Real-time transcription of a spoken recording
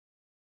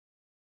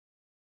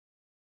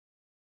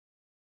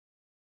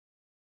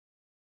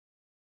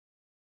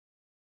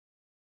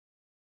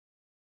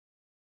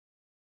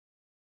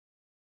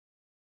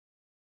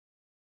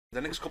The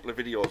next couple of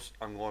videos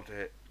I'm going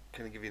to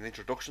kind of give you an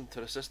introduction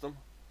to the system.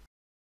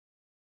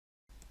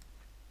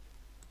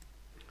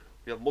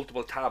 We have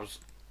multiple tabs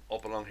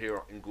up along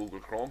here in Google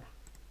Chrome.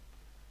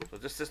 So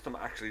this system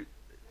actually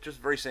just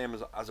very same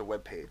as a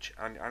web page,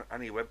 and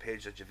any web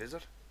page that you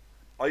visit.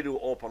 I do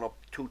open up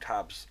two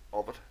tabs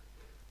of it.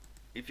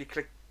 If you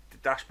click the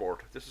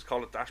dashboard, this is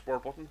called a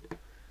dashboard button.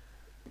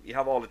 You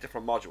have all the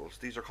different modules.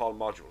 These are called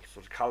modules.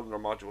 So the calendar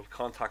module,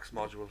 contacts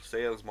module,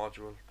 sales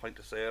module, point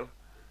of sale.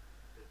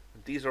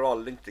 And these are all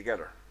linked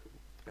together.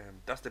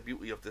 That's the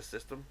beauty of this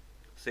system.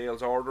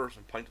 Sales orders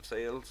and point of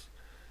sales,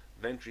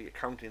 inventory,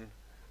 accounting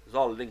is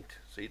all linked.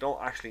 So you don't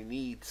actually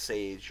need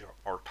Sage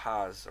or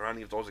Taz or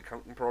any of those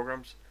accounting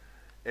programs.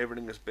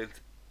 Everything is built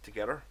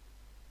together.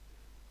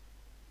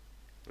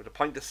 With the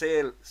point of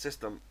sale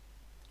system,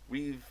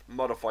 we've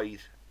modified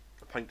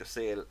the point of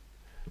sale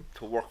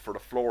to work for the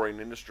flooring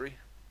industry.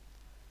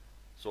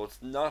 So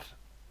it's not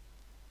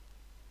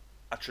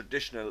a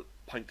traditional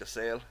point of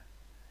sale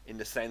in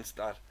the sense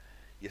that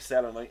you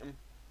sell an item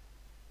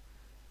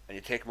and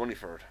you take money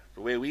for it. The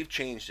way we've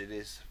changed it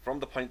is from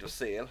the point of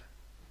sale,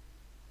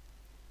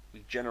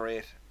 we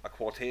generate a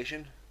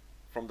quotation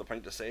from the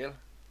point of sale,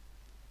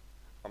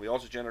 and we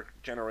also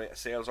generate a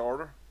sales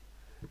order,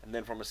 and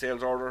then from a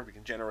sales order we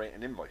can generate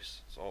an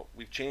invoice. So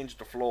we've changed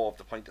the flow of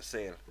the point of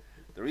sale.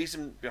 The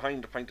reason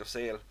behind the point of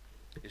sale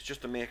is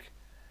just to make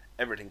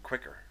everything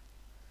quicker.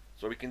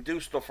 So we can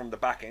do stuff from the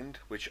back end,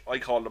 which I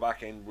call the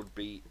back end would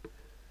be,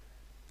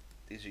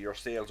 these are your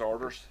sales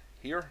orders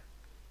here.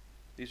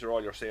 These are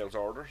all your sales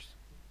orders.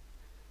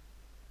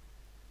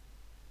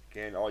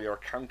 Again, all your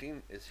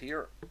accounting is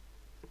here.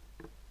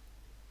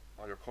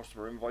 All your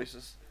customer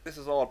invoices. This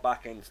is all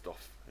back end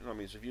stuff. You know what I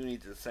mean? So if you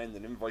need to send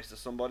an invoice to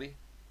somebody,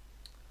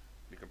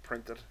 you can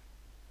print it.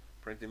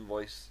 Print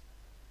invoice.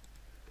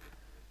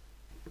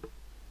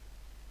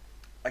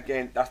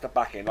 Again, that's the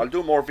back end. I'll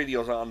do more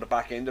videos on the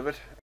back end of it.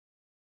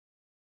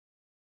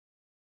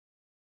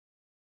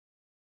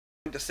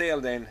 The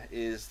sale then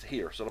is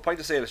here. So the point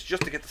of sale is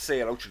just to get the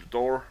sale out through the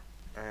door,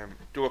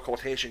 do a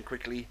quotation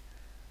quickly,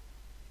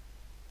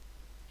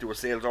 do a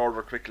sales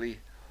order quickly.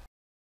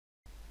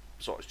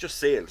 So it's just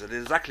sales. It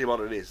is exactly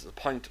what it is. It's a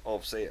point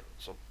of sale.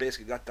 So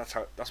basically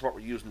that's what we're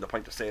using the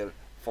point of sale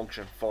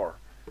function for,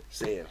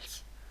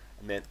 sales,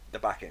 and then the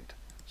back end.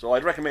 So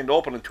I'd recommend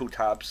opening two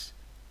tabs.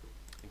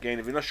 Again,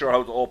 if you're not sure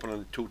how to open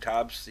in two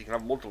tabs, you can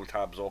have multiple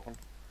tabs open.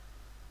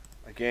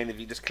 Again, if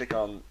you just click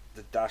on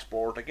the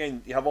dashboard,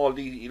 again you have all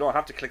these. You don't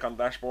have to click on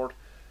dashboard.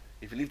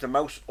 If you leave the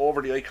mouse over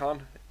the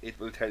icon, it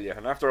will tell you,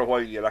 and after a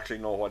while you'll actually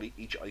know what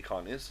each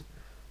icon is.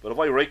 But if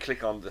I right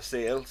click on the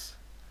sales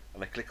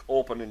and I click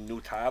open in new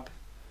tab,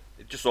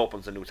 it just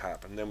opens a new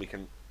tab, and then we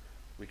can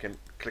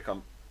click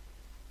on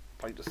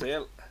point of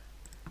sale,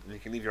 and you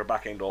can leave your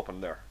back end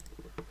open there.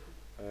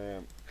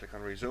 Click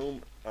on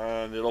resume,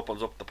 and it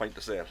opens up the point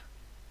of sale.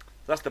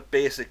 That's the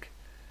basic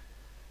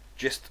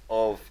gist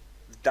of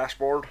the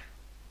dashboard.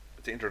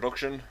 The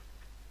introduction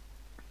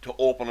to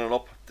opening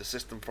up the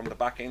system from the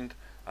back end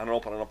and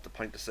opening up the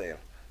point of sale.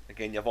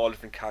 Again, you have all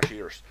different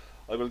cashiers.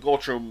 I will go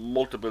through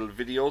multiple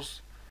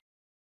videos.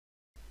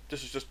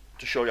 This is just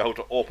to show you how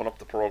to open up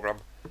the program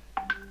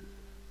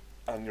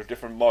and your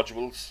different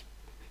modules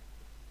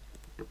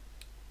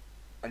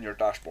and your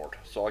dashboard.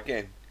 So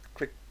again,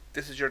 click,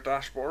 this is your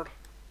dashboard,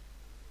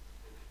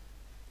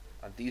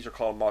 and these are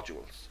called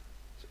modules.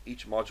 So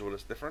each module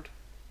is different.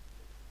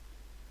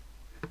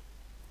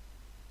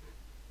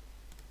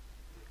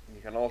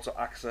 You can also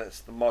access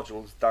the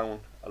modules down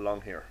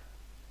along here.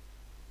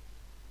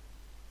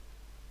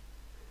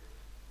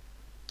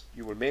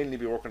 You will mainly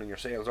be working on your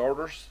sales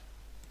orders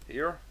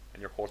here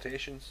and your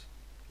quotations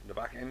in the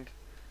back end,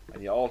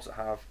 and you also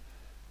have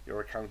your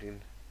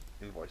accounting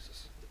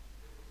invoices.